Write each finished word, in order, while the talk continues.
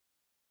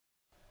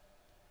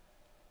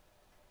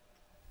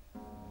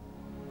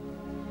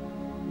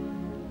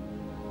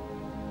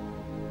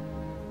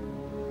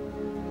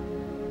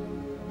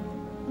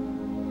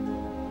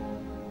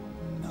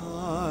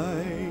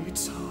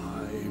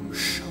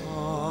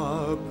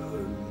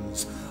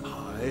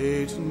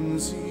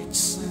sweetens each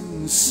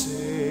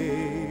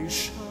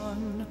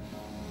sensation.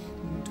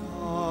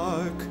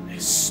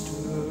 Darkness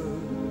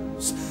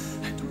stirs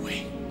and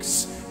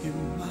wakes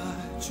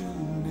imagination.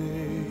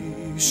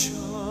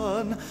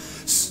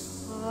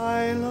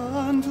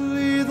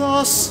 Silently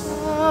the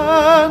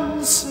senses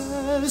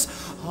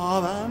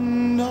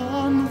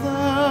abandon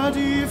their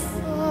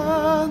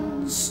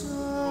defenses.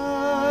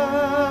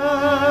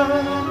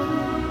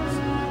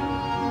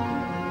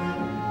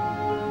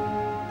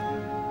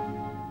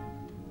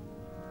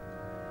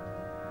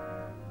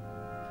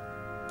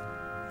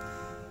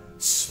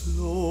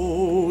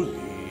 Slowly,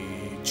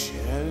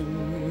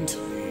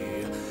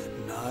 gently,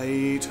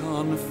 night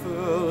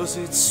unfurls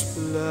its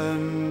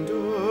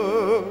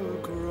splendor.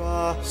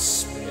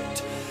 Grasp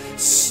it,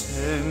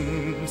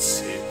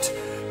 sense it,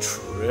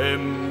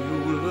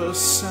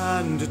 tremulous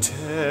and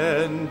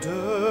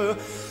tender.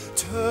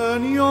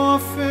 Turn your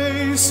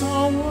face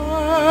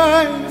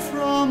away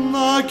from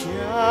the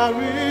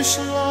garish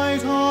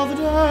light of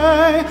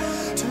day.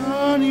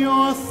 Turn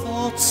your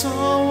thoughts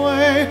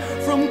away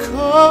from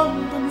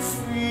cold and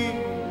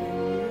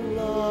feeling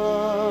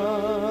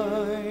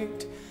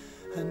light,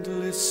 and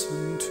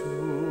listen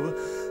to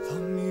the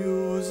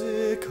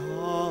music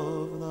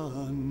of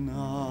the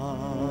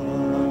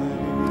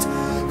night.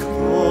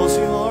 Close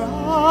your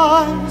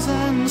eyes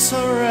and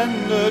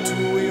surrender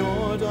to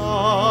your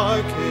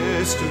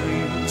darkest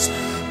dreams.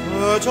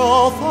 Purge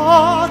all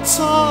thoughts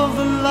of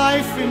the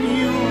life in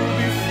you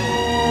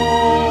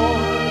before.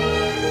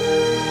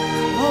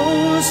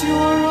 Close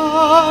your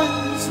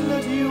eyes,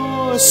 let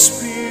your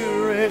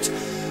spirit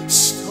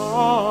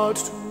start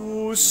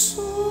to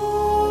soar,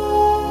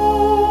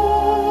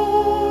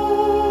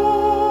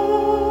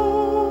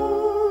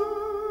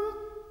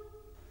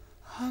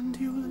 and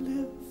you'll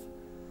live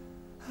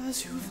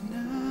as you've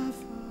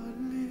never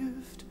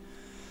lived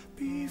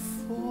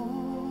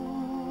before.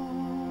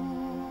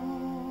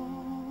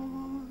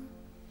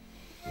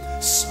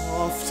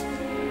 Softly,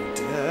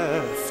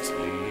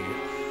 deftly,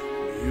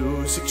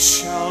 music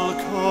shall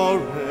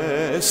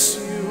caress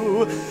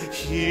you.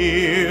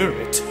 Hear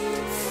it,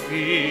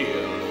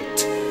 feel it,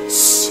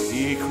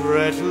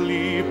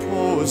 secretly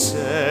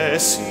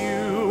possess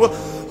you.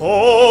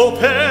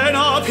 Open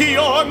up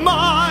your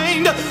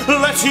mind,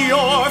 let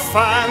your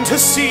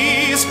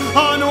fantasies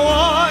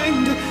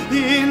unwind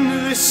in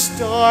this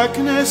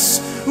darkness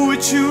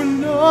which you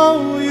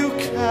know you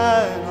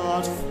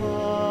cannot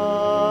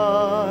fight.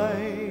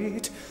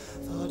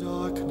 The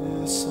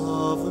darkness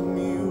of the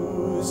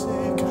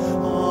music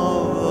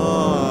of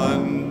the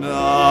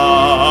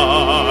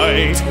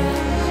night.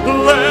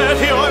 Let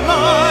your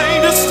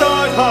mind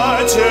start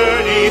a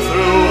journey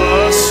through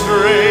a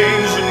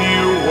strange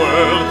new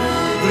world.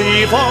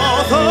 Leave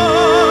all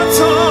thoughts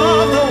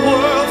of the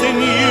world in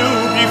you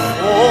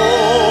before.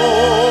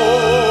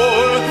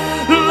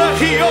 Let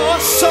your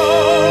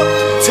soul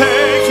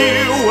take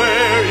you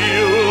where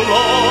you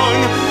long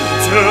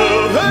to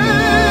be.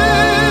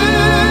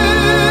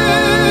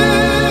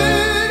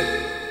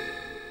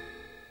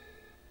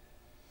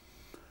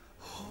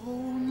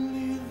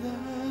 Only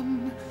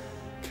then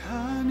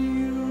can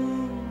you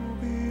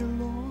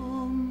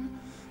belong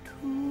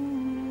to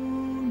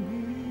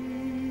me.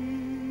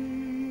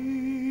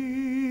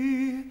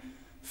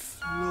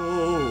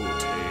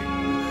 Floating,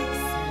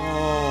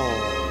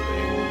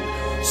 falling,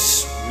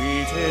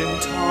 sweet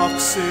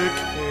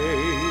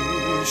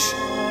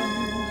intoxication.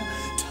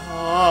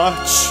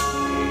 Touch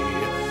me,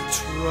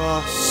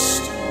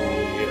 trust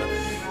me,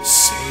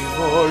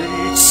 savor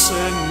each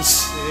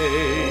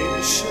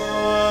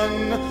sensation.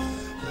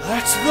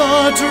 Let the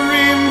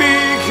dream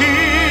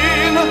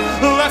begin,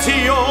 let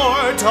your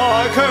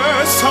darker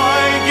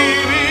side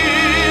give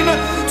in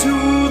to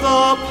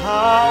the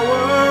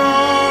power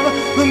of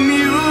the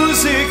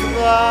music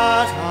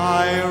that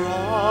I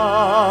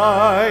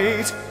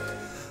write.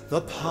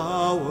 The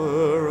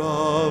power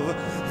of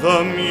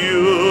the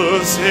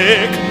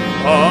music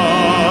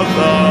of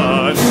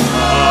the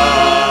night.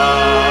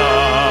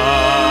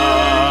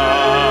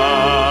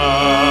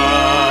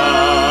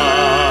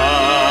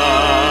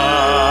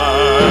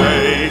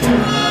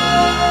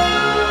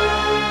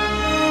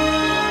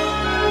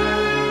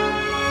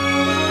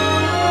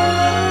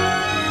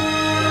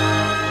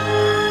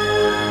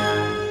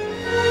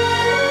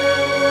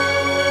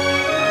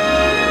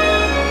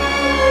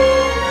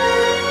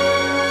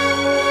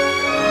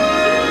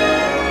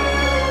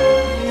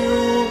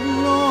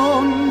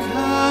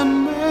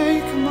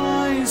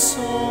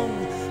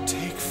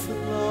 Take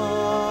flight,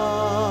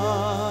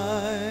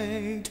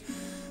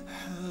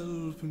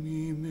 help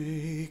me